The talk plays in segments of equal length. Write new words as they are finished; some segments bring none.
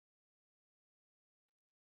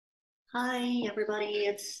Hi, everybody.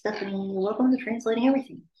 It's Stephanie. Welcome to Translating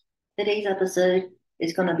Everything. Today's episode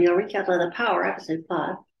is going to be a recap of the Power episode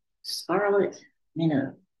 5, Scarlet,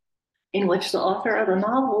 Minnow, in which the author of the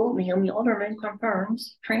novel, Naomi Alderman,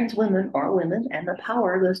 confirms trans women are women and the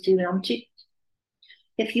power goes to them too.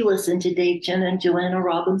 If you listen to Dave Chen and Joanna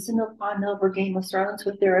Robinson opine over Game of Thrones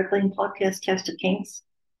with their acclaimed podcast Cast of Kings,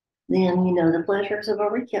 then you know the pleasures of a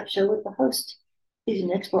recap show with the host, who's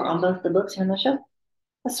an expert on both the books and the show.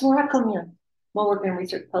 That's where I come in. My work and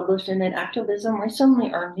research published in activism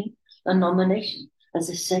recently earned me a nomination as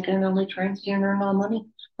the second and only transgender nominee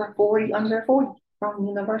for 40 under 40 from the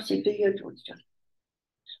University of Georgia.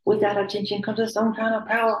 With that attention comes its own kind of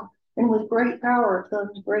power, and with great power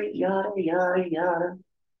comes great yada, yada, yada.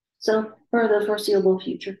 So, for the foreseeable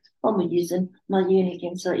future, I'll be using my unique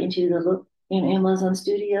insight into the book and Amazon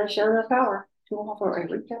Studio show The Power to offer a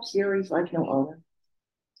recap series like no other.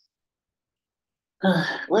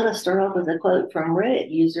 Let us start off with a quote from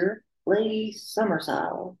Reddit user Lady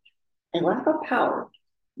Summerside. A lack of power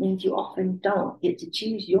means you often don't get to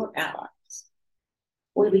choose your allies.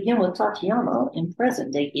 We begin with Tatiana in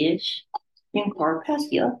present day-ish in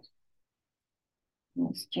Carpathia.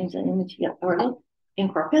 Let's change that image. Yeah, in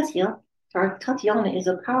Carpathia, Tatiana is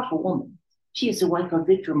a powerful woman. She is the wife of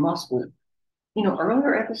Victor Moskowitz.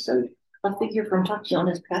 Earlier episode, a figure from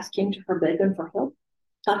Tatiana's past came to her begging for help.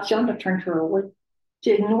 Tatiana turned her away. To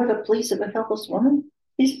ignore the pleas of a helpless woman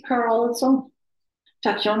is power all its own.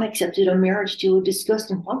 Tatiana accepted a marriage to a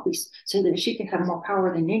disgusting hobbyist so that she could have more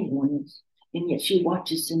power than anyone else. And yet she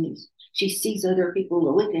watches the news. She sees other people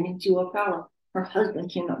awakening to a power her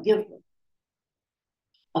husband cannot give her.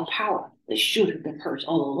 A power that should have been hers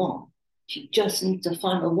all along. She just needs to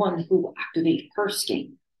find the one who will activate her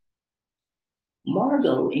scheme.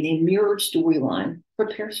 Margot, in a mirrored storyline,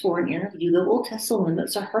 prepares for an interview that will test the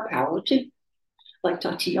limits of her power too. Like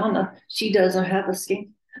Tatiana, she doesn't have a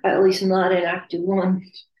scheme, at least not an active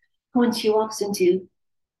one. When she walks into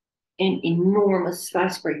an enormous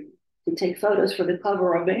skyscraper to take photos for the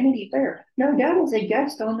cover of Vanity Fair, no doubt as a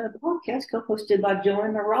guest on the podcast co-hosted by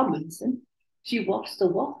Joanna Robinson, she walks the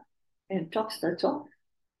walk and talks the talk.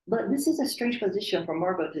 But this is a strange position for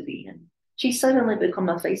Margot to be in. She's suddenly become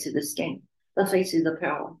the face of this game, the face of the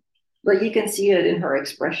power. But you can see it in her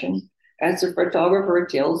expression as the photographer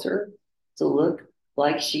tells her to look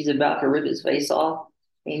like she's about to rip his face off.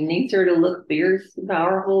 He needs her to look fierce and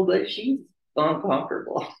powerful, but she's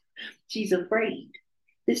uncomfortable. She's afraid.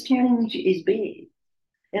 This challenge is big,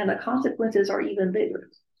 and the consequences are even bigger.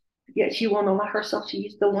 Yet she won't allow herself to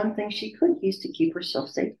use the one thing she could use to keep herself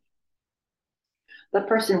safe. The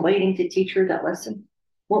person waiting to teach her that lesson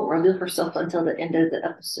won't reveal herself until the end of the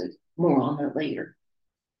episode. More on that later.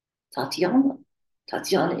 Tatiana.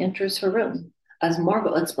 Tatiana enters her room as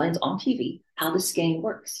Margot explains on TV how the skein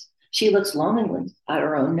works. She looks longingly at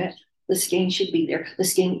her own neck. The skein should be there. The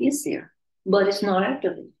skein is there, but it's not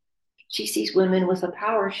activated. She sees women with a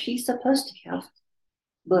power she's supposed to have,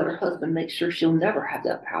 but her husband makes sure she'll never have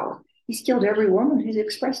that power. He's killed every woman who's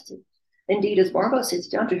expressed it. Indeed, as Margot sits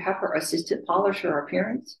down to have her assistant polish her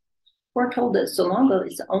appearance, we're told that Solongo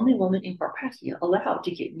is the only woman in Carpathia allowed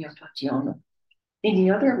to get near Tatiana. Any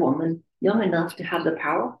other woman young enough to have the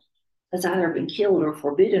power has either been killed or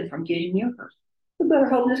forbidden from getting near her. We better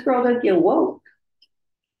hope this girl doesn't get woke.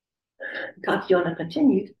 Tatiana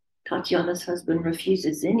continued. Tatiana's husband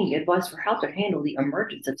refuses any advice for how to handle the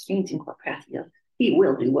emergence of scenes in Carpathia. He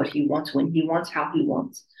will do what he wants when he wants, how he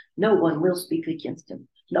wants. No one will speak against him.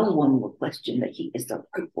 No one will question that he is the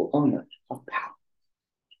rightful owner of power.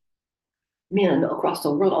 Men across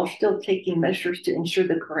the world are still taking measures to ensure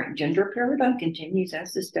the current gender paradigm continues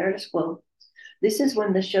as the status quo. This is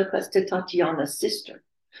when the show cuts to Tatiana's sister,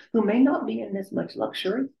 who may not be in as much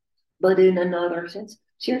luxury, but in another sense,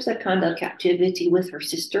 shares a kind of captivity with her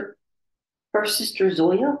sister. Her sister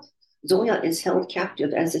Zoya. Zoya is held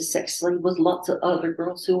captive as a sex slave with lots of other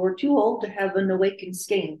girls who are too old to have an awakened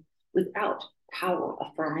skein without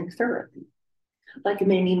power-affirming therapy. Like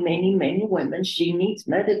many, many, many women, she needs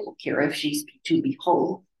medical care if she's to be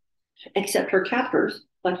whole. Except her captors,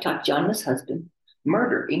 like Tatiana's husband,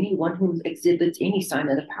 murder anyone who exhibits any sign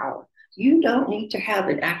of the power. You don't need to have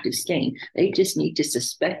an active skein. They just need to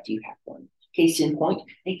suspect you have one. Case in point,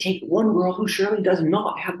 they take one girl who surely does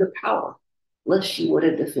not have the power, lest she would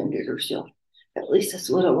have defended herself. At least that's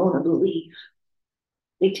what I want to believe.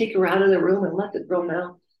 They take her out of the room and let the girl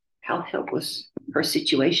know how helpless her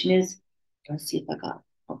situation is. Let's see if I got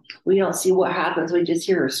it. We don't see what happens. We just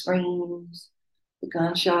hear her screams, the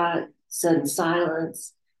gunshot, sudden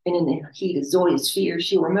silence. And in the heat of Zoya's fear,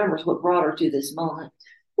 she remembers what brought her to this moment.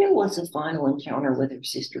 It was a final encounter with her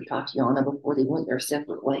sister Tatiana before they went their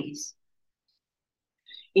separate ways.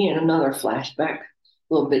 In another flashback, a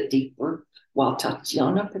little bit deeper, while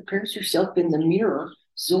Tatiana prepares herself in the mirror,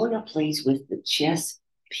 Zoya plays with the chess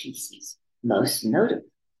pieces. Most notable,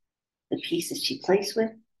 the pieces she plays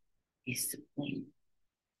with is the queen.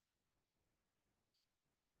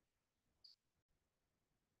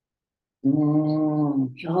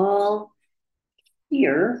 Y'all,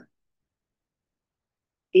 here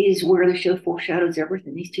is where the show foreshadows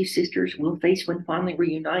everything these two sisters will face when finally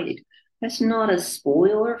reunited. That's not a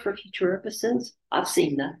spoiler for future episodes. I've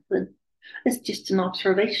seen nothing. It's just an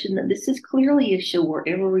observation that this is clearly a show where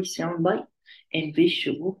every soundbite and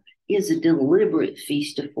visual is a deliberate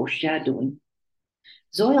feast of foreshadowing.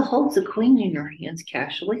 Zoya holds the queen in her hands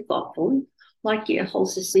casually, thoughtfully, like it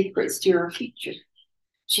holds the secrets to her future.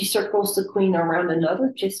 She circles the queen around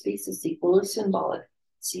another chess piece as equally symbolic.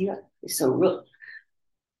 See that? It's a rook.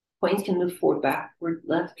 Queens can move forward, backward,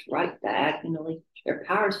 left, right, diagonally. Their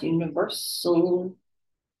power is universal.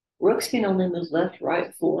 Rooks can only move left,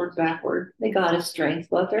 right, forward, backward. They got a strength,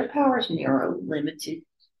 but their power is narrow, limited,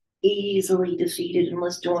 easily defeated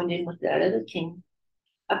unless joined in with that of the king.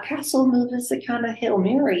 A castle move is a kind of Hail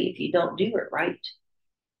Mary if you don't do it right.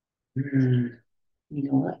 You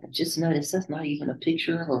know what? I just noticed that's not even a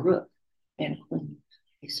picture of a rook and a queen.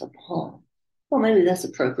 It's a pawn. Well, maybe that's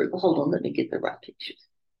appropriate, but hold on, let me get the right picture.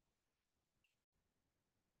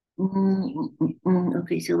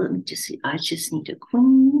 Okay, so let me just see. I just need a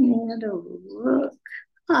queen and a rook.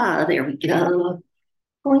 Ah, there we go.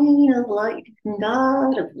 Queen of light,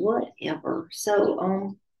 god of whatever.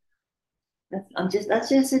 So, that's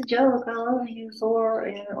just a joke. I love you, Thor,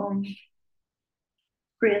 and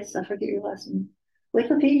Chris. I forget your last name.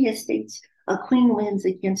 Wikipedia states a queen wins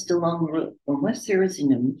against a lone rook unless there is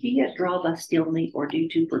an immediate draw by stalemate or due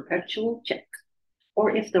to perpetual check,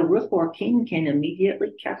 or if the rook or king can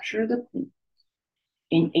immediately capture the queen.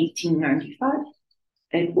 In 1895,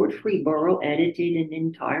 Edward Freeborough edited an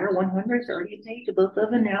entire 130-page book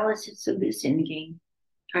of analysis of this endgame,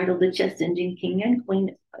 titled The Chess Ending King and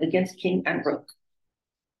Queen against King and Rook.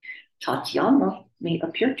 Tatiana may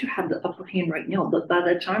appear to have the upper hand right now, but by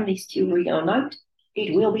the time these two reunite,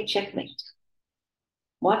 it will be checkmate.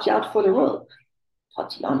 Watch out for the rook,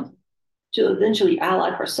 Tatiana, to eventually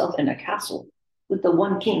ally herself in a castle with the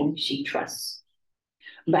one king she trusts.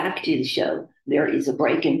 Back to the show. There is a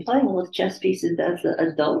break in playing with chess pieces as the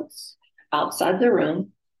adults outside the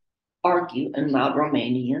room argue in loud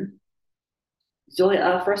Romanian.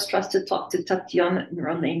 Zoya first tries to talk to Tatiana in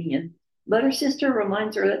Romanian, but her sister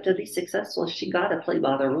reminds her that to be successful, she got to play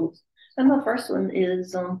by the rules. And the first one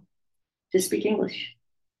is to speak English.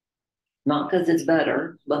 Not because it's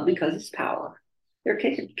better, but because it's power. Their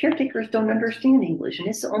caretakers don't understand English, and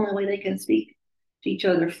it's the only way they can speak to each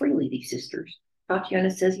other freely, these sisters.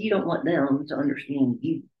 Tatiana says you don't want them to understand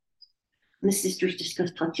you. And the sisters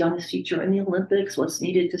discuss Tatiana's future in the Olympics, what's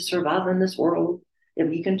needed to survive in this world.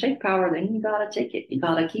 If you can take power, then you gotta take it. You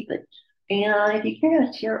gotta keep it. And if you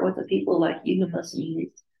can't, share it with the people like you who must need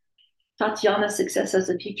it. Tatiana's success as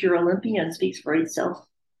a future Olympian speaks for itself.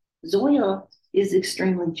 Zoya is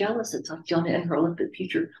extremely jealous of Tatiana and her Olympic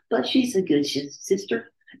future, but she's a good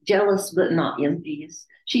sister, jealous but not envious.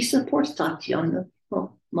 She supports Tatiana,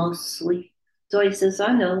 well, mostly. Zoya says,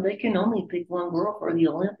 I know they can only pick one girl for the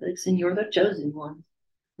Olympics, and you're the chosen one.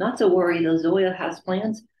 Not to worry, though, Zoya has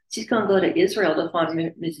plans. She's going to go to Israel to find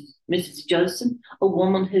Mrs. Joseph, a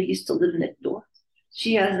woman who used to live next door.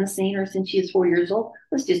 She hasn't seen her since she was 4 years old.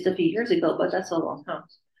 It was just a few years ago, but that's a long time.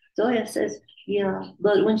 Zoya says, yeah,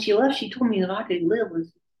 but when she left, she told me that I could live with.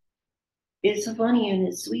 It's funny and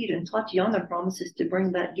it's sweet, and Tatiana promises to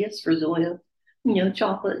bring back gifts for Zoya.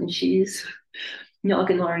 Chocolate and cheese. Y'all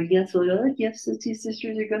can already guess what other gifts the two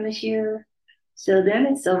sisters are going to share. So then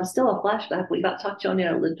it's still a flashback. We got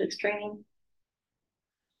Tatiana Olympics training.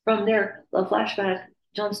 From there, the flashback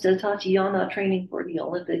jumps to Tatiana training for the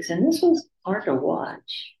Olympics, and this was hard to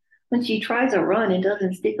watch. When she tries a run and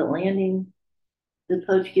doesn't stick a landing, the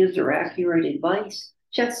coach gives her accurate advice.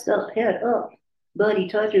 Chest up, head up. But he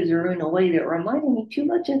touches her in a way that reminded me too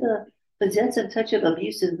much of the possessive touch of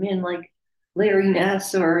abusive men like Larry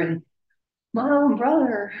Nassar and my own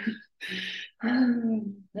brother.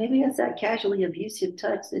 Maybe it's that casually abusive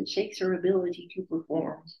touch that shakes her ability to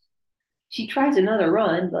perform. She tries another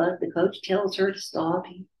run, but the coach tells her to stop.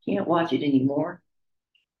 He can't watch it anymore.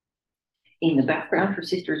 In the background, her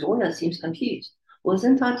sister Zoya seems confused.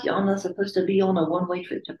 Wasn't Tatiana supposed to be on a one-way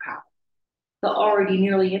trip to power? The already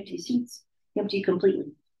nearly empty seats, empty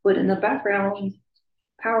completely. But in the background,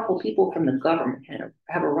 powerful people from the government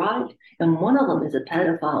have arrived, and one of them is a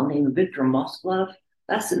pedophile named Viktor Moskov.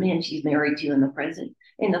 That's the man she's married to in the present.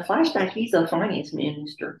 In the flashback, he's a finance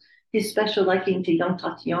minister. His special liking to young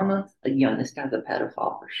Tatiana, again, this guy's a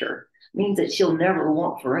pedophile for sure, means that she'll never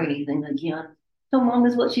want for anything again, so long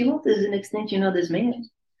as what she wants is an extension of this man.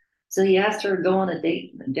 So he asked her to go on a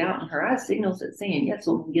date, and the doubt in her eyes signals that saying yes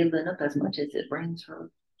will be giving up as much as it brings her.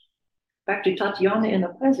 Back to Tatiana in the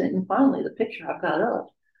present, and finally, the picture I've got up.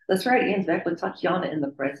 That's right, it ends back with Tatiana in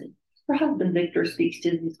the present. Her husband Victor speaks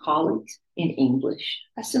to his colleagues in English.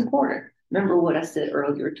 That's important. Remember what I said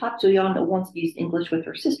earlier. Tatiana once used English with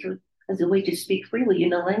her sister as a way to speak freely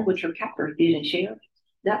in a language her captors didn't share.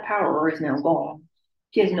 That power is now gone.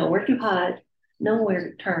 She has nowhere to hide, nowhere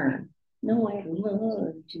to turn, nowhere to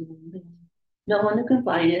run to, no one to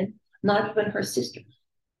confide in, not even her sister.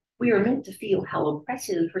 We are meant to feel how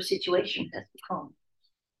oppressive her situation has become,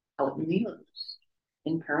 how it mirrors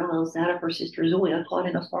and parallels that of her sister Zoya, caught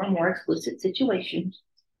in a far more explicit situation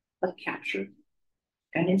of capture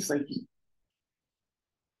and enslavement.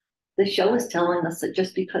 The show is telling us that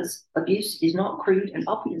just because abuse is not crude and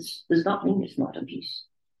obvious does not mean it's not abuse.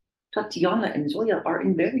 Tatiana and Zoya are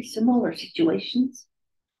in very similar situations.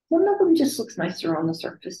 One of them just looks nicer on the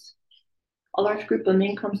surface. A large group of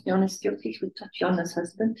men comes down a staircase with Tatiana's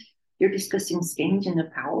husband. They're discussing schemes and the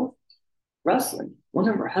power. Ruslan, one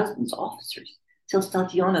of her husband's officers, tells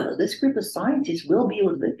Tatiana that this group of scientists will be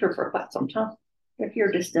with Victor for quite some time. They're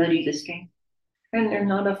here to study this game. And they're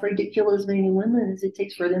not afraid to kill as many women as it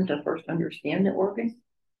takes for them to first understand the organ,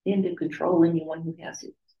 then to control anyone who has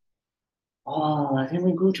it. Oh, then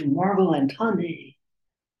we go to Margot and Tunde.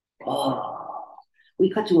 Oh,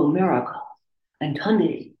 we cut to America and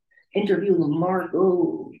Tunde interviewing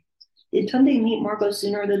Margot. Did Tunde meet Margot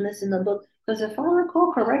sooner than this in the book? Because if I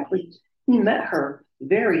recall correctly, he met her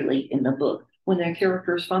very late in the book when their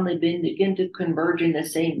characters finally begin to converge in the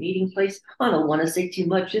same meeting place. I don't want to say too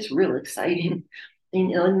much, it's real exciting.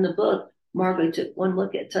 And in the book, Margot took one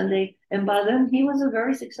look at Tunde, and by then he was a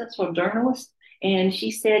very successful journalist. And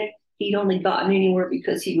she said he'd only gotten anywhere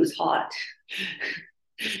because he was hot.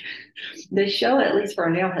 The show, at least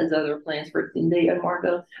for now, has other plans for Tunde and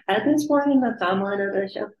Margot. At this point in the timeline of the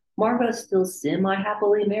show, Margot's still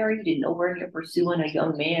semi-happily married and nowhere near pursuing a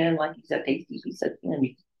young man like he's a tasty piece of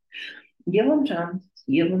candy. Give him time,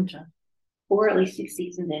 give him time. Or at least 6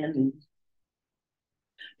 seasons and a movie.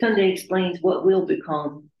 Tunde explains what will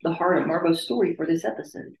become the heart of Margot's story for this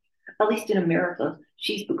episode. At least in America,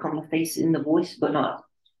 she's become the face in the voice, but not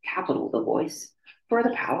capital the voice. For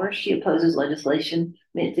the power, she opposes legislation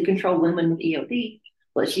meant to control women with EOD,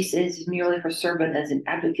 but she says is merely her servant as an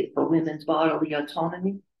advocate for women's bodily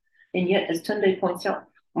autonomy. And yet, as Tunde points out,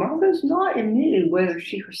 Margot's not admitted whether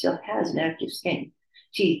she herself has an active skein.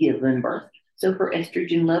 She's given birth, so her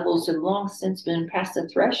estrogen levels have long since been past the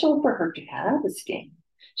threshold for her to have a skein.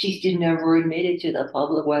 She's just never admitted to the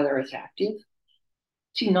public whether it's active.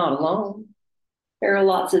 She's not alone. There are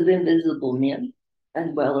lots of invisible men, as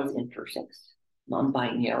well as intersex,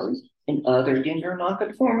 non-binary, and other gender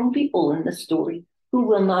non-conforming people in this story who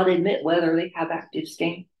will not admit whether they have active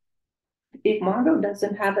skein. If Margot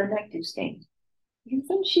doesn't have an active skein,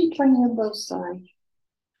 isn't she playing both sides?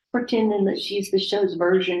 Pretending that she's the show's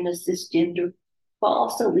version of cisgender, while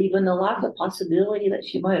also leaving alive the possibility that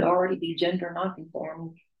she might already be gender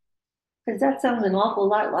nonconforming. Because that sounds an awful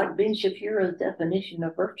lot like Ben Shapiro's definition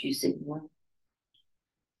of virtue signaling.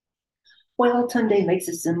 Well, Tunde makes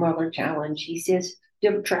a similar challenge. He says,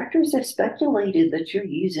 detractors have speculated that you're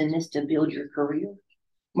using this to build your career.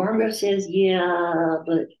 Margot says, yeah,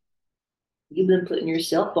 but you've been putting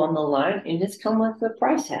yourself on the line, and it's come with a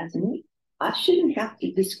price, hasn't it? I shouldn't have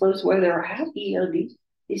to disclose whether I have EOD.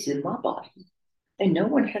 It's in my body, and no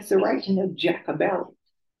one has the right to know jack about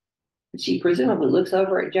it. She presumably looks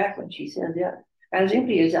over at Jack when she says that. As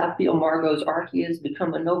empty as I feel Margot's arche is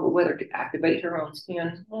becoming over whether to activate her own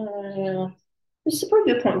skin, it's a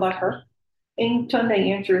pretty good point by her. And Tunde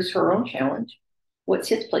answers her own challenge. What's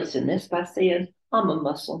his place in this? By saying, I'm a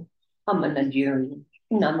Muslim, I'm a Nigerian,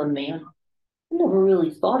 and I'm a man. I never really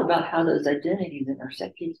thought about how those identities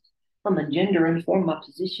intersected. I'm a gender informed my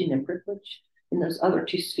position and privilege in those other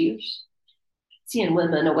two spheres. Seeing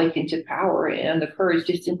women awaken to power and the courage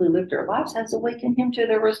to simply live their lives has awakened him to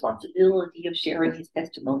the responsibility of sharing his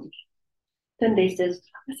testimony. Tunde says,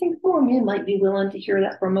 I think more men might be willing to hear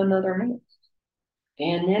that from another man.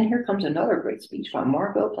 And then here comes another great speech by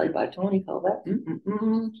Margot, played by Toni Collette.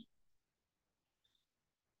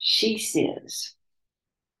 She says,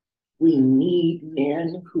 we need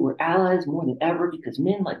men who are allies more than ever because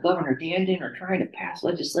men like Governor Dandon are trying to pass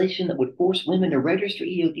legislation that would force women to register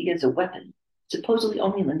EOD as a weapon, supposedly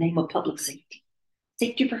only in the name of public safety.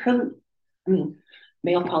 Safety for who? I mean,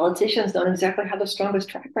 male politicians don't exactly have the strongest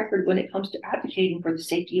track record when it comes to advocating for the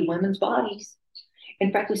safety of women's bodies.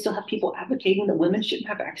 In fact, we still have people advocating that women shouldn't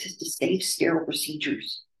have access to safe, sterile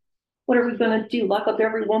procedures. What are we going to do? Lock up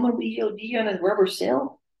every woman with EOD in a rubber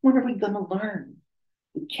cell? When are we going to learn?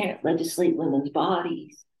 We can't legislate women's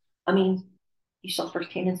bodies. I mean, you saw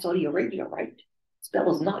firsthand in Saudi Arabia, right?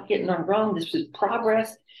 Bella's not getting them wrong. This was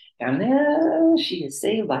progress. And now she is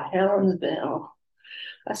saved by Helen's bell.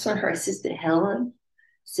 That's when her assistant Helen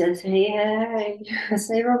says, hey,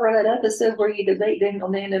 say over that episode where you debate Daniel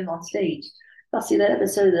Nandon on stage. I'll see that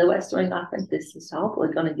episode of The West Wing. I think this is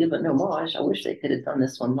hopefully going to give it an homage. I wish they could have done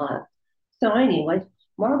this one live. So anyway,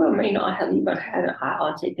 Margot may not have even had an eye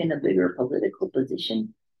on taking a bigger political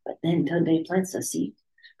position, but then Tunde plants a seat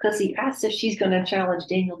because he asks if she's going to challenge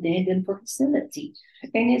Daniel Dandon for his Senate seat.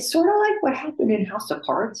 And it's sort of like what happened in House of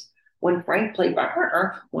Cards when Frank played by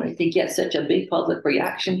her wanted to get such a big public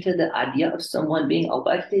reaction to the idea of someone being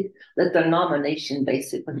elected that the nomination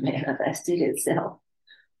basically manifested itself.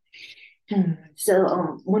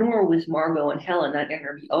 So when we're with Margot and Helen, that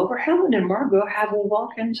interview over, Helen and Margot have a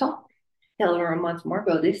walk and talk. Helen reminds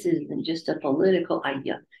Margot, this isn't just a political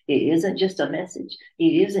idea. It isn't just a message.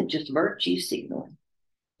 It isn't just virtue signaling.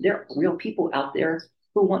 There are real people out there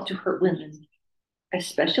who want to hurt women,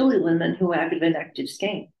 especially women who have an active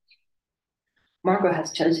skein. Margot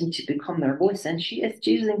has chosen to become their voice, and she is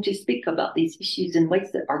choosing to speak about these issues in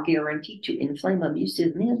ways that are guaranteed to inflame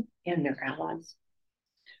abusive men and their allies.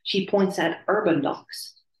 She points at urban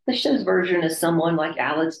docs. The show's version is someone like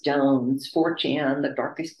Alex Jones, 4chan, the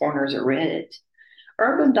darkest corners of Reddit.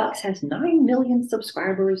 Urban Docs has 9 million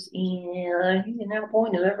subscribers, and you can now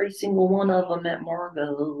point to every single one of them at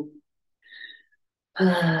Margot.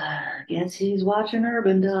 Guess who's watching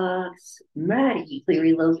Urban Docs? Maddie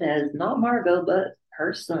Cleary Lopez, not Margot, but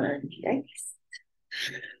her son. Yikes.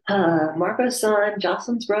 Margot's son,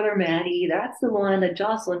 Jocelyn's brother Maddie. That's the one that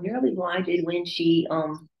Jocelyn nearly blinded when she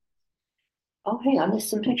oh hey, I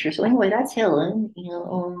missed some pictures. So anyway, that's Helen. I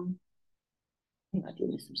did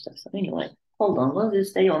miss some stuff. So anyway, hold on, let's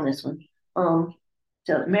just stay on this one.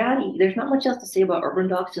 So Maddie, there's not much else to say about Urban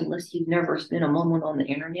Docs unless you've never spent a moment on the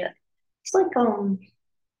internet. It's like Alex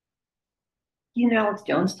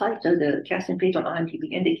Jones type. So the casting page on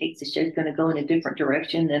IMDb indicates the show's going to go in a different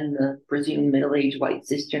direction than the presumed middle-aged white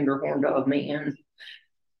cisgender horn dog man.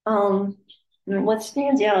 What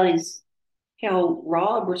stands out is how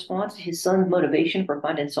Rob responds to his son's motivation for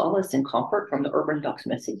finding solace and comfort from the Urban Docs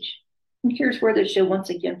message. And here's where the show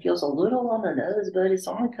once again feels a little on the nose, but it's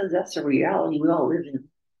only because that's the reality we all live in.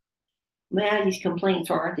 Maddie's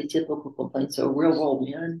complaints aren't the typical complaints of real world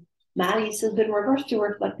men. Maddie's has been reversed to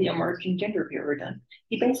reflect the emerging gender paradigm.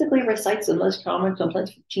 He basically recites the most common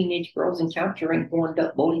complaints from teenage girls encountering horned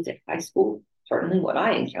up bullies at high school. Certainly what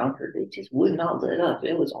I encountered, it just would not let up.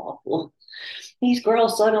 It was awful. These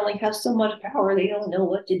girls suddenly have so much power, they don't know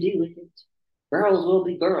what to do with it. Girls will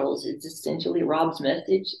be girls. It's essentially Rob's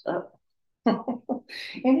message. And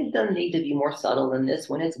it doesn't need to be more subtle than this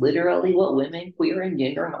when it's literally what women, queer, and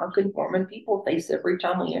gender nonconforming people face every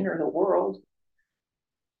time we enter the world.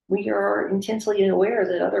 We are intensely aware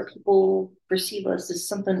that other people perceive us as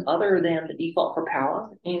something other than the default for power,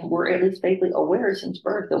 and we're at least vaguely aware since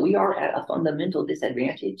birth that we are at a fundamental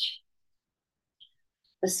disadvantage.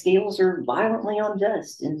 The scales are violently on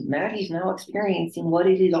dust, and Maddie's now experiencing what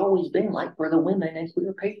it has always been like for the women and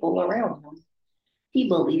queer people around him. He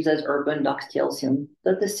believes, as Urban Docs tells him,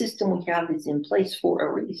 that the system we have is in place for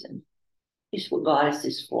a reason. It's what God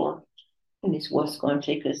is for, and it's what's going to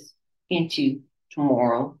take us into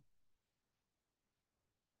tomorrow.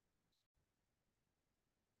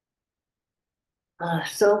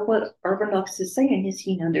 So what Urban Docs is saying is,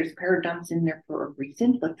 there's paradigms in there for a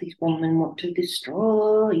reason, but these women want to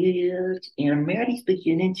destroy it. And Maddie's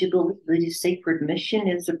beginning to believe that his sacred mission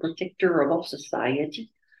as a protector of all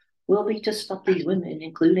society will be to stop these women,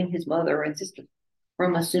 including his mother and sister,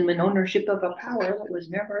 from assuming ownership of a power that was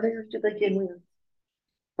never theirs to begin with.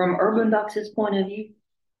 From Urban Docs' point of view,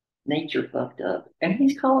 nature fucked up, and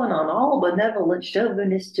he's calling on all benevolent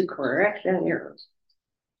chauvinists to correct that error.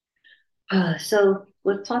 So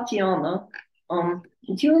with Tatiana, do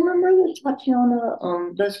you remember that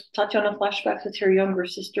Tatiana, does Tatiana flashbacks with her younger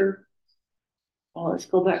sister? Oh, let's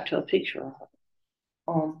go back to a picture of her.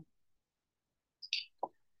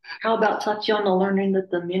 How about Tatiana learning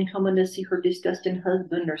that the men coming to see her disgusting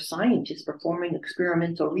husband are scientists performing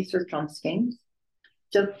experimental research on skeins?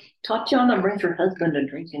 So Tatiana brings her husband a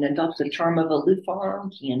drink and adopts the charm of aloof arm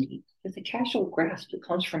candy with a casual grasp that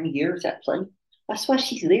comes from years at play. That's why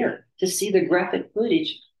she's there, to see the graphic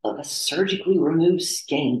footage of a surgically removed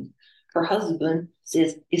skein. Her husband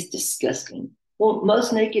says it's disgusting. Well,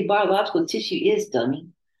 most naked biological tissue is, dummy.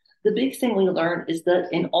 The big thing we learned is that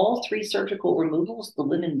in all three surgical removals, the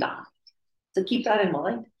women died. So keep that in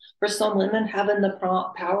mind. For some women, having the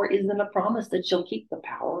power isn't a promise that she'll keep the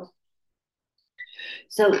power.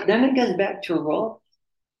 So then it goes back to Rob,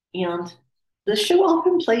 and the show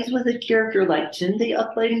often plays with a character like Cindy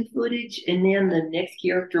uploading footage, and then the next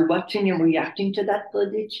character watching and reacting to that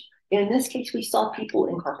footage. In this case, we saw people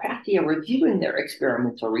in Carpathia reviewing their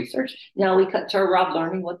experimental research. Now we cut to Rob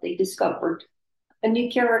learning what they discovered. A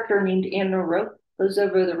new character named Anna Rope goes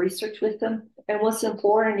over the research with them, and what's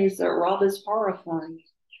important is that Rob is horrified.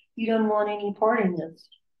 He doesn't want any part in this,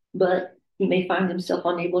 but he may find himself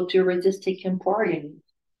unable to resist taking part in it.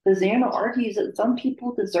 Because Anna argues that some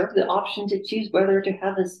people deserve the option to choose whether to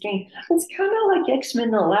have a skin. It's kind of like X-Men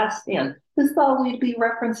The Last Stand. Just thought we'd be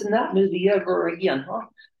referencing that movie over again, huh?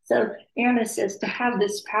 So Anna says to have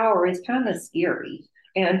this power is kind of scary.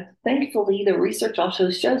 And thankfully, the research also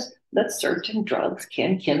shows that certain drugs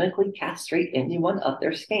can chemically castrate anyone of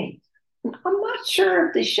their skin. I'm not sure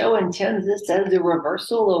if the show intends this as a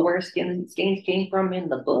reversal of where skeins came from in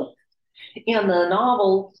the book. In the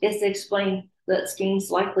novel, it's explained that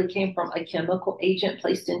skeins likely came from a chemical agent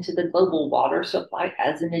placed into the global water supply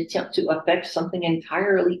as an attempt to affect something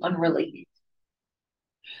entirely unrelated.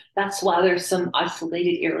 That's why there's some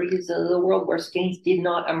isolated areas of the world where skeins did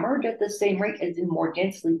not emerge at the same rate as in more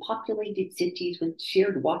densely populated cities with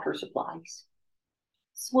shared water supplies.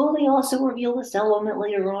 Will they also reveal this element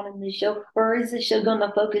later on in the show, or is the show going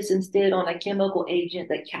to focus instead on a chemical agent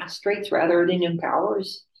that castrates rather than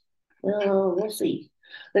empowers? Well, we'll see.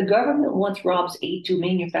 The government wants Rob's aid to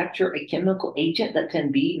manufacture a chemical agent that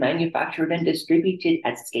can be manufactured and distributed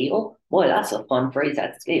at scale. Boy, that's a fun phrase,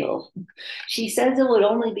 at scale. She says it would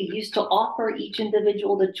only be used to offer each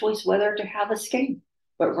individual the choice whether to have a skin.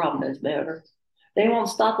 But Rob knows better. They won't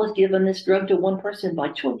stop with giving this drug to one person by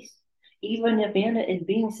choice. Even if Anna is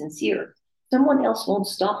being sincere, someone else won't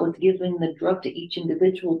stop with giving the drug to each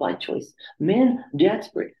individual by choice. Men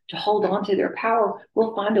desperate to hold on to their power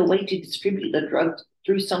will find a way to distribute the drug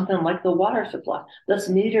through something like the water supply, thus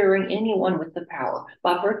neutering anyone with the power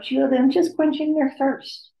by virtue of them just quenching their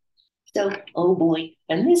thirst. So, oh boy,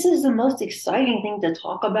 and this is the most exciting thing to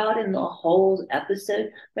talk about in the whole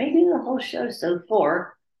episode, maybe the whole show so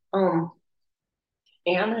far.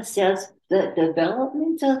 Anna says the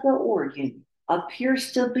development of the organ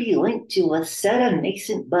appears to be linked to a set of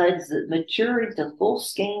nascent buds that mature into full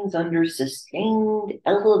skeins under sustained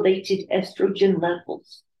elevated estrogen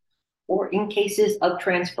levels, or in cases of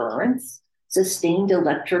transference, sustained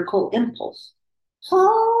electrical impulse.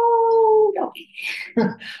 Oh, okay.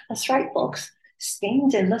 That's right, folks.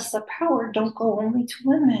 Skeins and thus the power don't go only to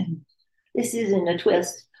women. This isn't a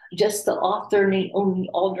twist, just the author Naomi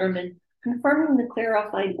Alderman confirming the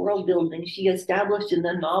clarified world building she established in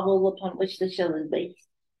the novel upon which the show is based.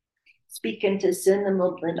 Speaking to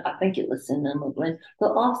Cinema Blend, I think it was Cinema Blend, the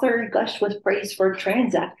author gushed with praise for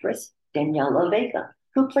trans actress Daniela Vega,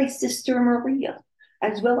 who plays Sister Maria,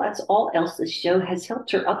 as well as all else the show has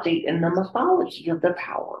helped her update in the mythology of the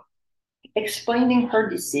power. Explaining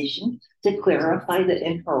her decision to clarify that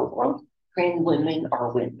in her world, trans women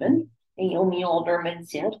are women, Naomi Alderman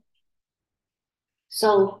said.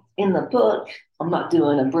 So in the book, I'm not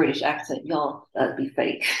doing a British accent, y'all, that'd be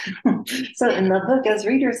fake. So in the book, as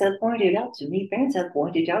readers have pointed out to me, fans have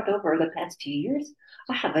pointed out over the past 2 years,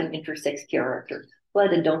 I have an intersex character,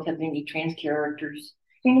 but I don't have any trans characters.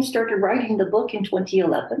 And I started writing the book in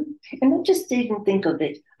 2011, and I just didn't think of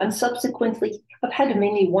it. And subsequently, I've had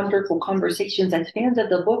many wonderful conversations as fans of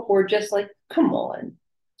the book were just like, come on.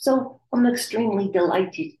 So I'm extremely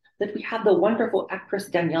delighted that we have the wonderful actress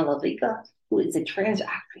Daniela Vega, who is a trans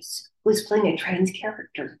actress, who is playing a trans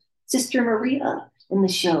character, Sister Maria, in the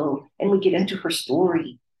show, and we get into her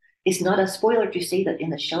story. It's not a spoiler to say that in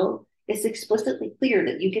the show, it's explicitly clear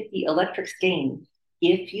that you get the electric skein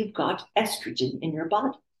if you've got estrogen in your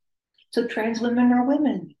body. So trans women are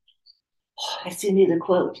women. Oh, that's into the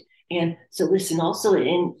quote. And so listen, also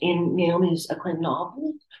in Naomi's acclaimed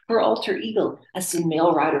novel, her alter ego, a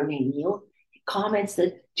male writer named Neil, comments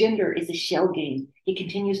that gender is a shell game. He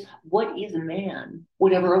continues, what is a man?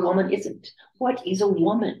 Whatever a woman isn't. What is a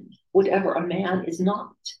woman? Whatever a man is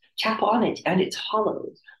not. Tap on it and it's hollow.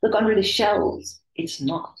 Look under the shells. It's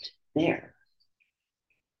not there.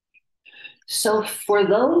 So for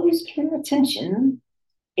those paying attention,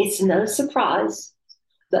 it's no surprise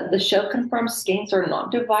that the show confirms skeins are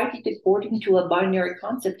not divided according to a binary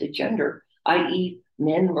concept of gender, i.e.,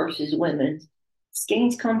 men versus women.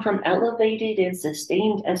 Skeins come from elevated and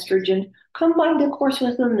sustained estrogen, combined, of course,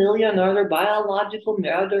 with a million other biological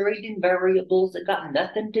moderating variables that got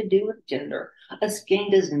nothing to do with gender. A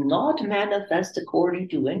skein does not manifest according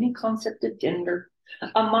to any concept of gender.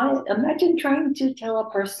 Imagine trying to tell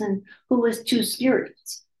a person who is two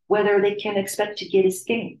spirits whether they can expect to get a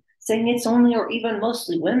skein. Saying it's only or even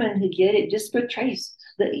mostly women who get it just betrays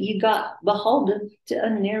that you got beholden to a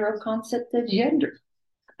narrow concept of gender.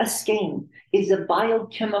 A skein is a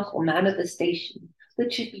biochemical manifestation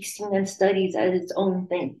that should be seen and studied as its own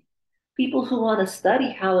thing. People who want to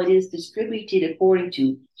study how it is distributed according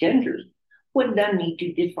to gender would then need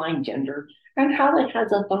to define gender and how it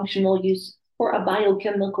has a functional use for a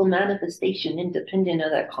biochemical manifestation independent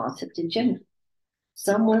of that concept of gender.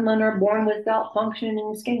 Some women are born without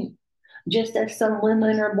functioning skein, just as some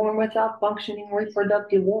women are born without functioning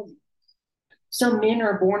reproductive organs. Some men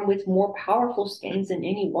are born with more powerful skeins than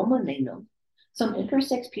any woman they know. Some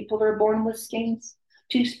intersex people are born with skeins.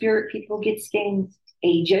 Two spirit people get skeins.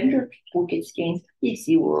 Agender people get skeins. You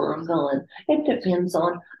see where I'm going. It depends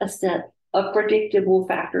on a set of predictable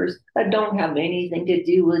factors that don't have anything to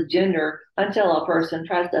do with gender until a person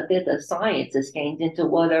tries to fit the science of skeins into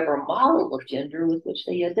whatever model of gender with which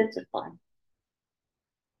they identify.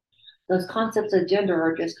 Those concepts of gender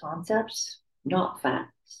are just concepts, not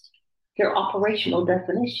facts. Their operational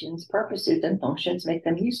definitions, purposes, and functions make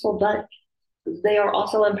them useful, but they are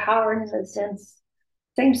also empowering in the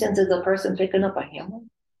same sense as a person picking up a hammer.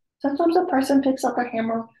 Sometimes a person picks up a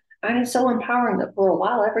hammer and it's so empowering that for a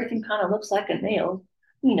while everything kind of looks like a nail.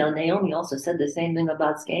 You know, Naomi also said the same thing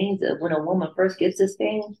about skeins, that when a woman first gets a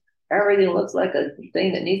skein, everything looks like a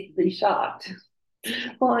thing that needs to be shot.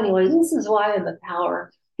 Well, anyway, this is why in the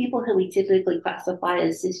power, people who we typically classify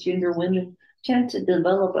as cisgender women tend to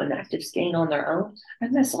develop an active skein on their own.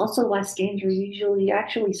 And that's also why skeins are usually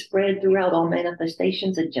actually spread throughout all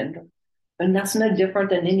manifestations of gender. And that's no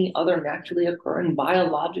different than any other naturally occurring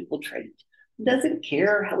biological trait. It doesn't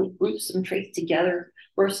care how we group some traits together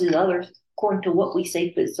versus others according to what we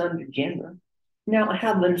say fits under gender. Now, I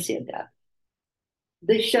have been said that.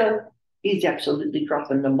 This show is absolutely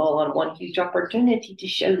dropping the ball on one huge opportunity to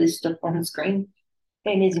show this stuff on screen,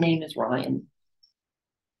 and his name is Ryan.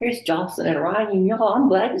 Here's Jocelyn and Ryan, and y'all, I'm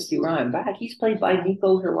glad to see Ryan back. He's played by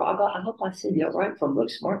Nico Hiraga. I hope I said that right from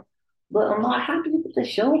Booksmart. But I'm not happy that the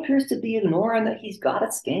show appears to be ignoring that he's got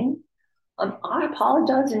a skin. I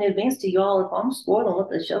apologize in advance to y'all if I'm spoiling what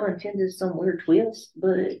the show intended some weird twist,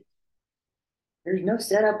 but there's no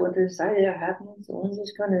setup with this idea happening, so I'm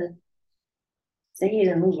just gonna say it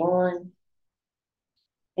and move on.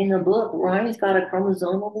 In the book, Ryan's got a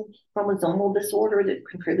chromosomal disorder that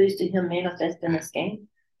contributes to him manifesting a skin.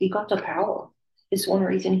 He got the power. It's one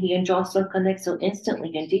reason he and Jocelyn connect so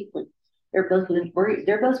instantly and deeply. They're both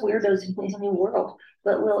weirdos in his new world.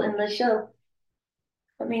 But well, in the show,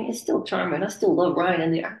 I mean, it's still charming. I still love Ryan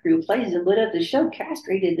and the actor who plays him. But if the show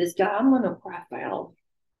castrated this guy, I'm gonna crap out.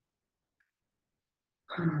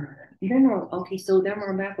 Then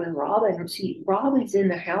we're back with Robin. See, Robin's in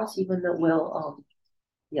the house, even though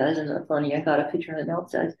yeah, isn't that funny? I got a picture of the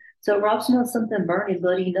outside. So Rob smells something burning,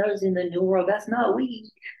 but he knows in the new world that's not weed.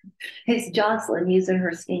 It's Jocelyn using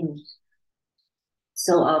her skin.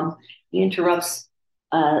 So he interrupts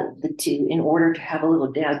the two in order to have a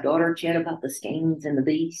little dad-daughter chat about the skeins and the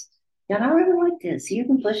beast. And I really like this. He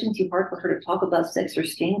isn't pushing too hard for her to talk about sex or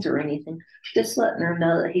skeins or anything. Just letting her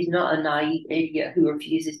know that he's not a naive idiot who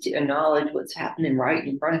refuses to acknowledge what's happening right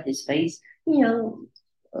in front of his face. You know,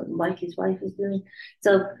 like his wife is doing.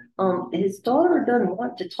 So his daughter doesn't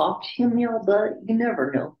want to talk to him, but you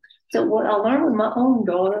never know. So what I learned with my own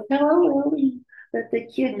daughter, how early that the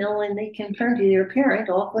kid knowing they can turn to their parent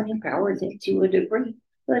often empowers them to a degree,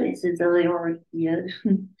 but it's as though they already yet.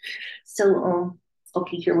 So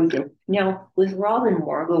okay, here we go. Now with Rob and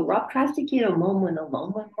Margot, Rob tries to get a moment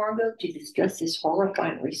alone with Margot to discuss his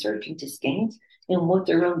horrifying research into skeins and what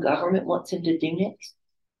their own government wants him to do next.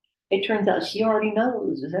 It turns out she already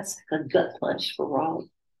knows, and that's like a gut punch for Rob.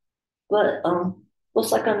 But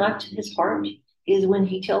what's like a knife to his heart is when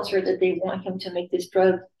he tells her that they want him to make this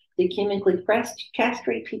drug that chemically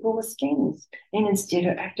castrate people with skins. And instead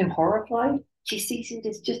of acting horrified, she sees it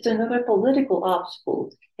as just another political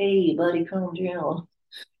obstacle. Hey, buddy, calm down.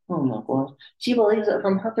 Oh my God. She believes that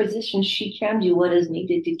from her position, she can do what is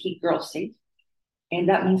needed to keep girls safe. And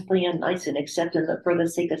that means playing nice and accepting that for the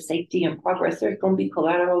sake of safety and progress, there's going to be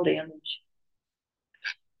collateral damage.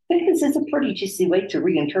 I think this is a pretty juicy way to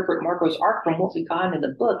reinterpret Marco's arc from what we got in the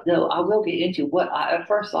book, though I will get into what I at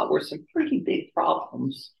first thought were some pretty big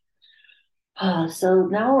problems. So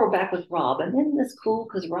now we're back with Rob, and isn't this cool?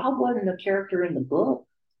 Because Rob wasn't a character in the book.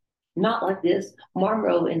 Not like this.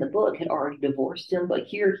 Margot in the book had already divorced him, but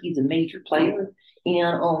here he's a major player.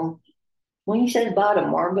 And when he says bye to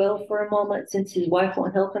Margot for a moment, since his wife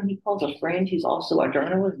won't help him, he calls a friend who's also a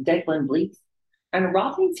journalist, Declan Bleeth. And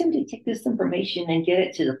Rob needs him to take this information and get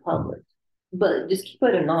it to the public. But just keep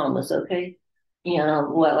it anonymous, okay? You know,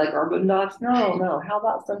 what, like urban dogs? No, no. How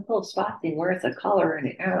about some cool spot thing where it's a color and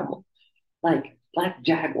an animal, like Black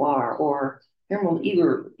Jaguar or Emerald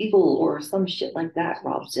Eagle or some shit like that,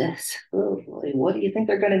 Rob says. Oh boy, what do you think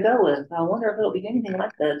they're going to go with? I wonder if it'll be anything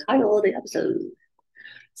like the title of the episode.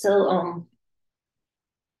 So,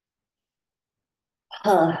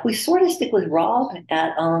 we sort of stick with Rob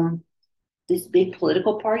at this big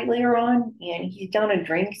political party later on, and he's down in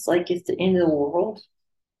drinks like it's the end of the world.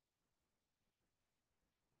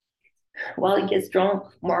 While he gets drunk,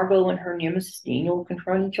 Margot and her nemesis Daniel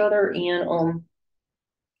confront each other, and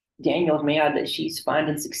Daniel's mad that she's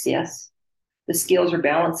finding success. The scales are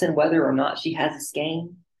balancing whether or not she has a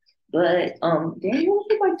skein. But Daniel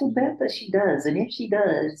would like to bet that she does, and if she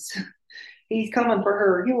does, he's coming for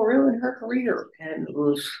her. He'll ruin her career. And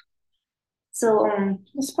oof. So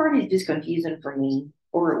this part is just confusing for me,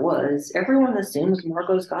 or it was. Everyone assumes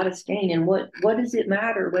Margot's got a skein, and what does it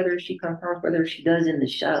matter whether she confirms whether she does in the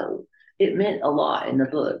show? It meant a lot in the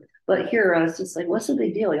book, but here I was just like, what's the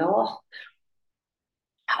big deal, y'all?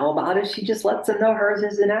 How about if she just lets them know hers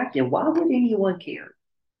is inactive? Why would anyone care?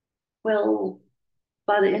 Well,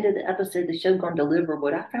 by the end of the episode, the show gonna deliver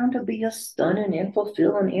what I found to be a stunning and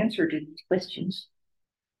fulfilling answer to these questions.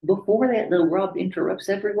 Before that, though, Rob interrupts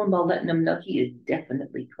everyone by letting them know he is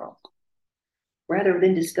definitely drunk. Rather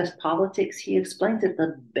than discuss politics, he explains that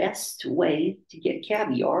the best way to get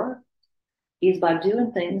caviar is by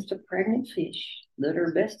doing things to pregnant fish that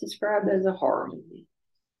are best described as a horror movie.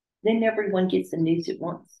 Then everyone gets the news at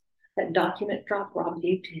once. That document drop Rob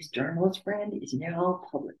gave to his journalist friend is now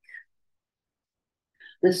public.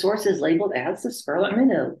 The source is labeled as the Scarlet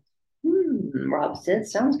Minnow. Rob said,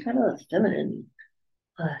 sounds kind of feminine.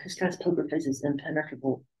 This guy's poker face is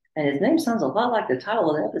impenetrable, and his name sounds a lot like the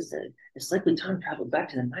title of the episode. It's like we time traveled back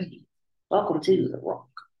to the 90s. Welcome to The Rock.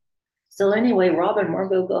 So anyway, Rob and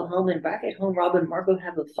Margot go home, and back at home, Rob and Margot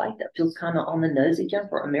have a fight that feels kind of on the nose again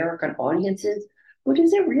for American audiences. But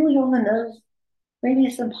is it really on the nose? Maybe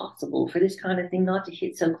it's impossible for this kind of thing not to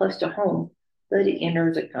hit so close to home, but it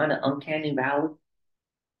enters a kind of uncanny valley.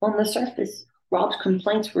 On the surface, Rob's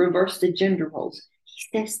complaints reverse the gender roles.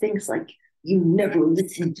 He says things like, you never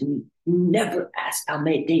listened to me. You never asked how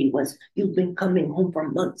my day was. You've been coming home for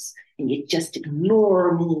months and you just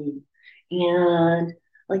ignore me. And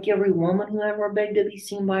like every woman who ever begged to be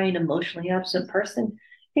seen by an emotionally absent person,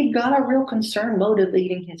 he got a real concern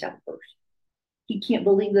motivating his outburst. He can't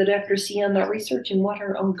believe that after seeing the research and what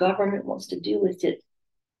her own government wants to do with it,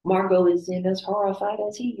 Margot is in as horrified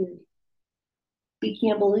as he is. He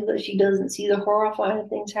can't believe that she doesn't see the horrifying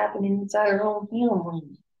things happening inside her own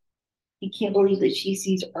family. He can't believe that she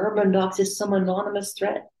sees urban dogs as some anonymous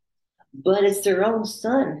threat, but it's their own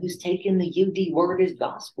son who's taken the UD word as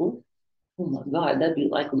gospel. Oh my God, that'd be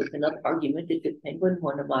like looking up Argumentative Penguin,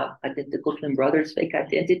 one of my identical twin brothers' fake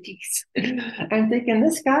identities. I'm thinking,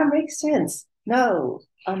 this guy makes sense. No,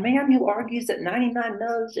 a man who argues that 99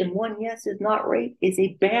 no's and one yes is not rape is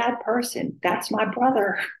a bad person. That's my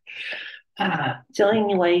brother. So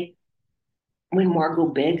anyway, when Margot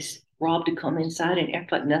begs Rob to come inside and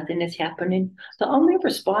act like nothing is happening, the only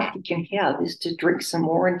response he can have is to drink some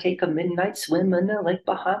more and take a midnight swim in the lake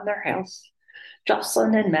behind their house.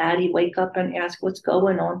 Jocelyn and Maddie wake up and ask what's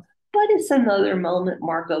going on, but it's another moment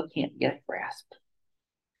Margot can't yet grasp.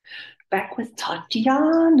 Back with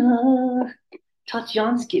Tatiana.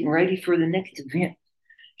 Tatiana's getting ready for the next event.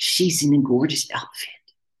 She's in a gorgeous outfit.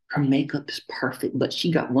 Her makeup is perfect, but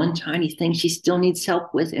she got one tiny thing she still needs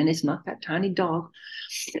help with, and it's not that tiny dog.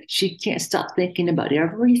 She can't stop thinking about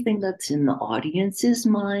everything that's in the audience's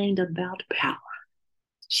mind about power.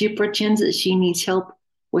 She pretends that she needs help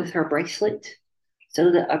with her bracelet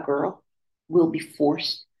so that a girl will be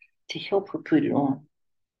forced to help her put it on.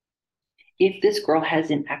 If this girl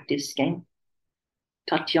has an active skein,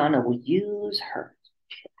 Tatiana will use her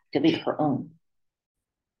to activate her own.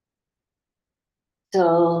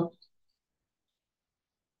 So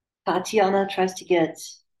Tatiana tries to get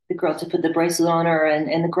the girl to put the bracelet on her,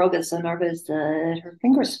 and the girl gets so nervous that her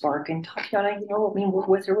fingers spark. And Tatiana, I mean, we're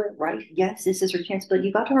with her, right? Yes, this is her chance, but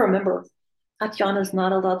you got to remember, Tatiana's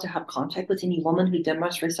not allowed to have contact with any woman who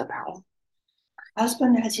demonstrates her power. Her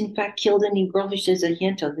husband has, in fact, killed any girl who shows a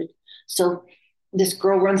hint of it. So this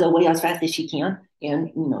girl runs away as fast as she can, and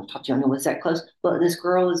Tatiana was that close, but this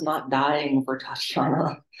girl is not dying for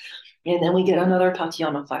Tatiana. And then we get another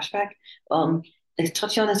Tatiana flashback.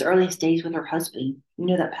 Tatiana's earliest days with her husband. You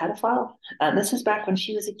know that pedophile? This is back when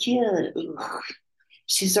she was a kid. Ugh.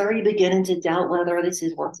 She's already beginning to doubt whether this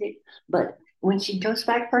is worth it. But when she goes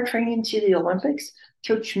back for training to the Olympics,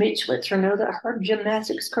 Coach Mitch lets her know that her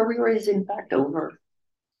gymnastics career is in fact over.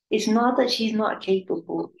 It's not that she's not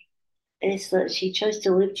capable, it's that she chose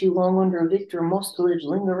to live too long under Victor Moscovich's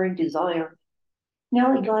lingering desire.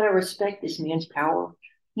 Now he gotta respect this man's power.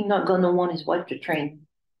 He's not gonna want his wife to train.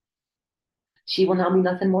 She will now be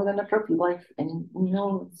nothing more than a trophy wife. And you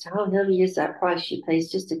know, how heavy is that price she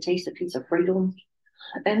pays just to taste a piece of freedom?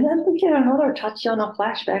 And then we get another Tatiana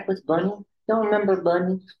flashback with Bunny. Y'all remember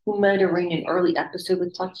Bunny, who met her in an early episode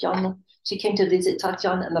with Tatiana? She came to visit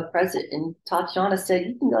Tatiana in the present, and Tatiana said,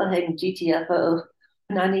 "You can go ahead and GTFO.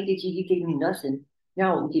 When I needed you, you gave me nothing.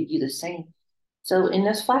 Now I will give you the same." So in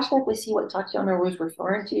this flashback, we see what Tatiana was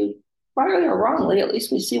referring to. Rightly or wrongly, at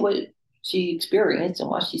least we see what she experienced and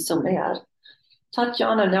why she's so mad.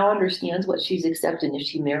 Tatiana now understands what she's accepting if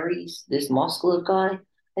she marries this Moskalev guy,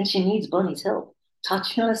 and she needs Bunny's help.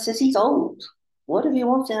 Tatiana says he's old. What if he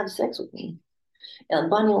wants to have sex with me? And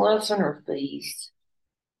Bunny laughs in her face.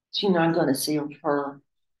 She's not going to save her.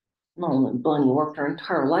 No, and Bunny worked her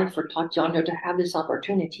entire life for Tatiana to have this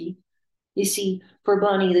opportunity. You see, for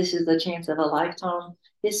Bunny, this is the chance of a lifetime.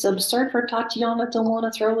 It's absurd for Tatiana to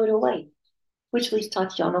want to throw it away, which leaves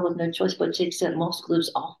Tatiana with no choice but to accept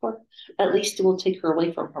Moskalev's offer. At least it will take her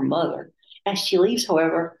away from her mother. As she leaves,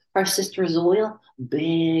 however, her sister Zoya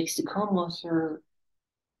begs to come with her.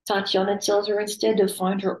 Tatiana tells her instead to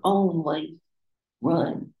find her own way.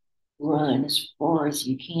 Run, run as far as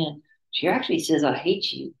you can. She actually says, I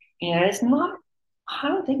hate you. And it's not, I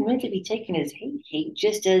don't think, meant to be taken as hate,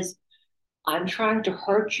 just as I'm trying to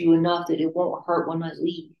hurt you enough that it won't hurt when I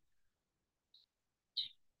leave.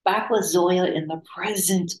 Back with Zoya in the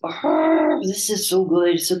present. This is so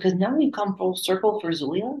good. So, because now we come full circle for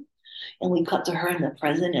Zoya, and we cut to her in the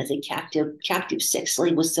present as a captive sex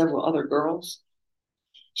slave with several other girls.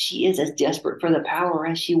 She is as desperate for the power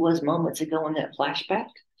as she was moments ago in that flashback.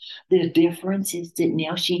 The difference is that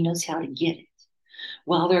now she knows how to get it.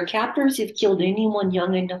 While their captors have killed anyone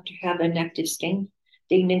young enough to have an active stain,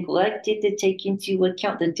 they neglected to take into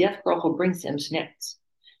account the deaf girl who brings them snacks.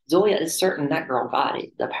 Zoya is certain that girl got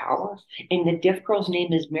it, the power, and the deaf girl's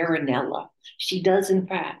name is Marinella. She does, in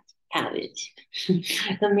fact, have it.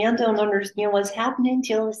 The men don't understand what's happening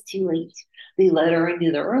until it's too late. They let her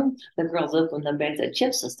into the room. The girls open the bags of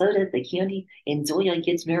chips, the soda, the candy, and Zoya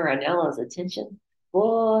gets Marinella's attention.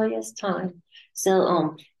 Boy, it's time.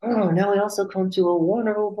 So, now we also come to a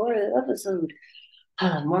wonderful part of the episode.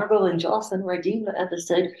 Margot and Jocelyn redeem the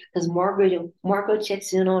episode because Margot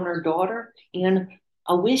checks in on her daughter, and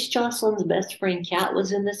I wish Jocelyn's best friend Kat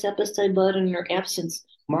was in this episode, but in her absence,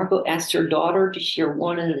 Margot asked her daughter to share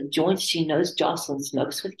one of the joints she knows Jocelyn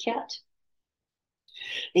smokes with Kat.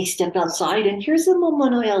 They step outside, and here's the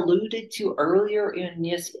moment I alluded to earlier in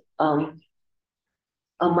this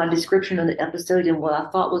my description of the episode and what I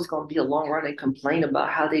thought was going to be a long running complaint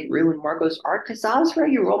about how they ruined Margot's arc, because I was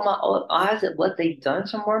ready to roll my eyes at what they've done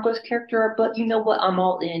to Margot's character. But you know what? I'm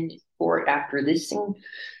all in for it after this scene.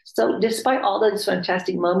 So, despite all those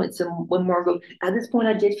fantastic moments, and when Margot, at this point,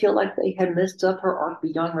 I did feel like they had messed up her arc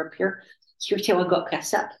beyond repair. Here's how I got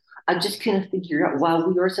past that. I just couldn't figure out why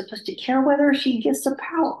we were supposed to care whether she gets the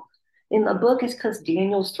power. In the book, it's because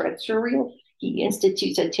Daniel's threats are real. He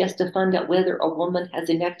institutes a test to find out whether a woman has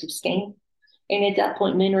an active skein. And at that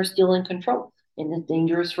point, men are still in control. And it's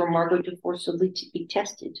dangerous for Margot to forcibly be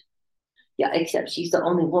tested. Yeah, except she's the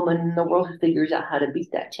only woman in the world who figures out how to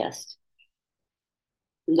beat that test.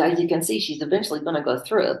 As you can see, she's eventually going to go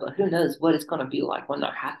through it, but who knows what it's going to be like when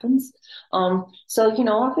that happens. So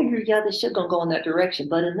I figured, yeah, this shit gonna go in that direction.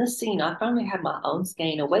 But in this scene, I finally had my own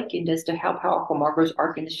skein awakened as to how powerful Margot's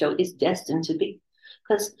arc in the show is destined to be.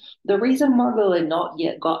 Because the reason Margot had not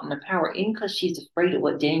yet gotten the power in because she's afraid of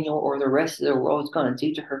what Daniel or the rest of the world is going to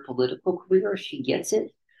do to her political career, she gets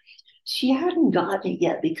it. She hadn't gotten it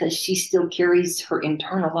yet because she still carries her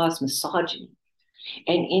internalized misogyny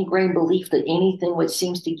and ingrained belief that anything which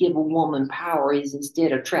seems to give a woman power is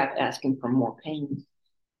instead a trap asking for more pain.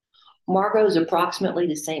 Margot is approximately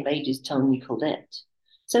the same age as Toni Collette,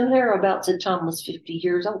 so thereabouts at Tom was 50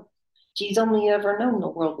 years old. She's only ever known a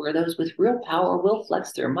world where those with real power will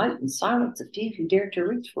flex their might and silence the few who dare to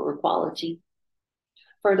reach for equality.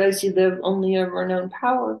 For those who have only ever known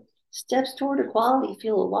power, steps toward equality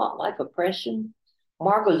feel a lot like oppression.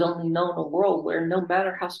 Margot's only known a world where no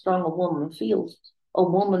matter how strong a woman feels, a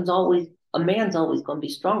man's always going to be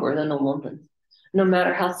stronger than a woman. No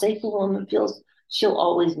matter how safe a woman feels, she'll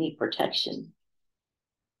always need protection.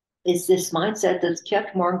 It's this mindset that's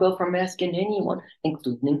kept Margot from asking anyone,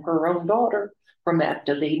 including her own daughter, from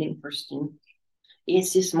activating her steam.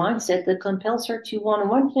 It's this mindset that compels her to, on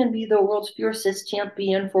one hand, be the world's fiercest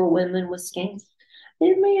champion for women with skeins.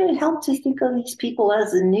 It may help to think of these people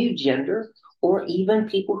as a new gender, or even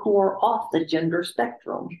people who are off the gender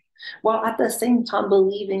spectrum, while at the same time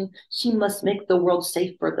believing she must make the world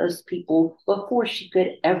safe for those people before she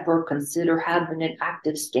could ever consider having an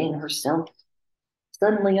active skein herself.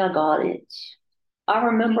 Suddenly I got it. I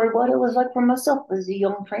remembered what it was like for myself as a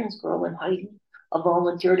young trans girl in hiding. I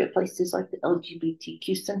volunteered at places like the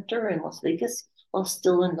LGBTQ Center in Las Vegas while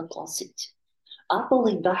still in the closet. I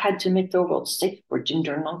believed I had to make the world safe for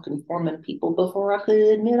gender nonconforming people before I could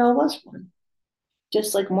admit I was one.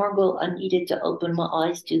 Just like Margot, I needed to open my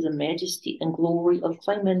eyes to the majesty and glory of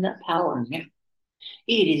claiming that power now.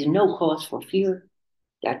 It is no cause for fear.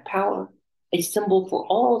 That power, a symbol for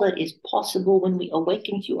all that is possible when we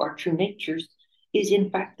awaken to our true natures, is in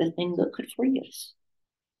fact the thing that could free us.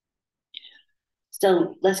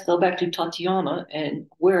 So let's go back to Tatiana and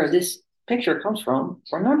where this picture comes from.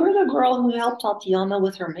 Remember the girl who helped Tatiana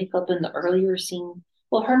with her makeup in the earlier scene?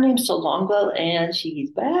 Well, her name's Solongo and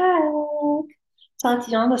she's back.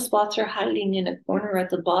 Tatiana spots her hiding in a corner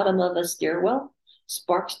at the bottom of a stairwell,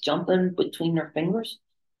 sparks jumping between her fingers.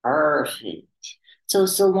 Perfect. So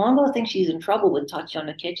Solongo thinks she's in trouble when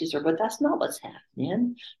Tatiana catches her, but that's not what's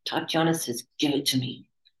happening. Tatiana says, "Give it to me."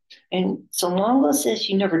 And Solongo says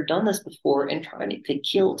she never done this before and trying to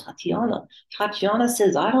kill Tatiana. Tatiana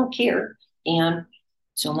says, "I don't care." And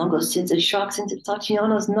Solongo sends a shock into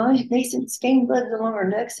Tatiana's nascent skein blood along her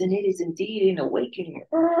neck, and it is indeed an awakening.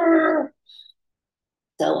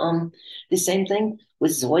 So the same thing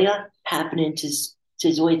with Zoya happening to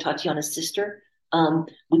Zoya, Tatiana's sister.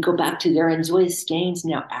 We go back to there, and Zoya's skein's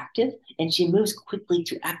now active, and she moves quickly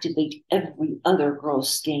to activate every other girl's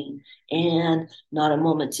skein. And not a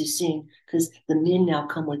moment too soon, because the men now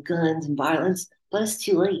come with guns and violence, but it's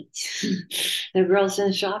too late. The girl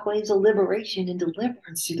sends shockwaves of liberation and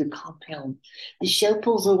deliverance through the compound. The show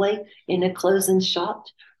pulls away in a closing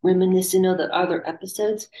shot, reminiscent of the other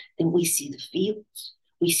episodes, and we see the fields.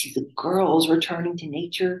 We see the girls returning to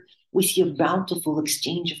nature. We see a bountiful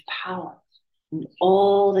exchange of power and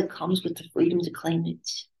all that comes with the freedom to claim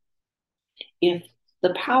it. If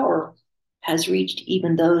the power has reached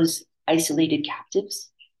even those isolated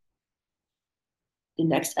captives, the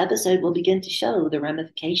next episode will begin to show the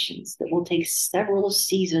ramifications that will take several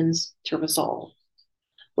seasons to resolve.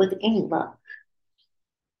 With any luck,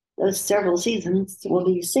 those several seasons will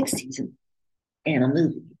be 6 seasons and a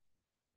movie.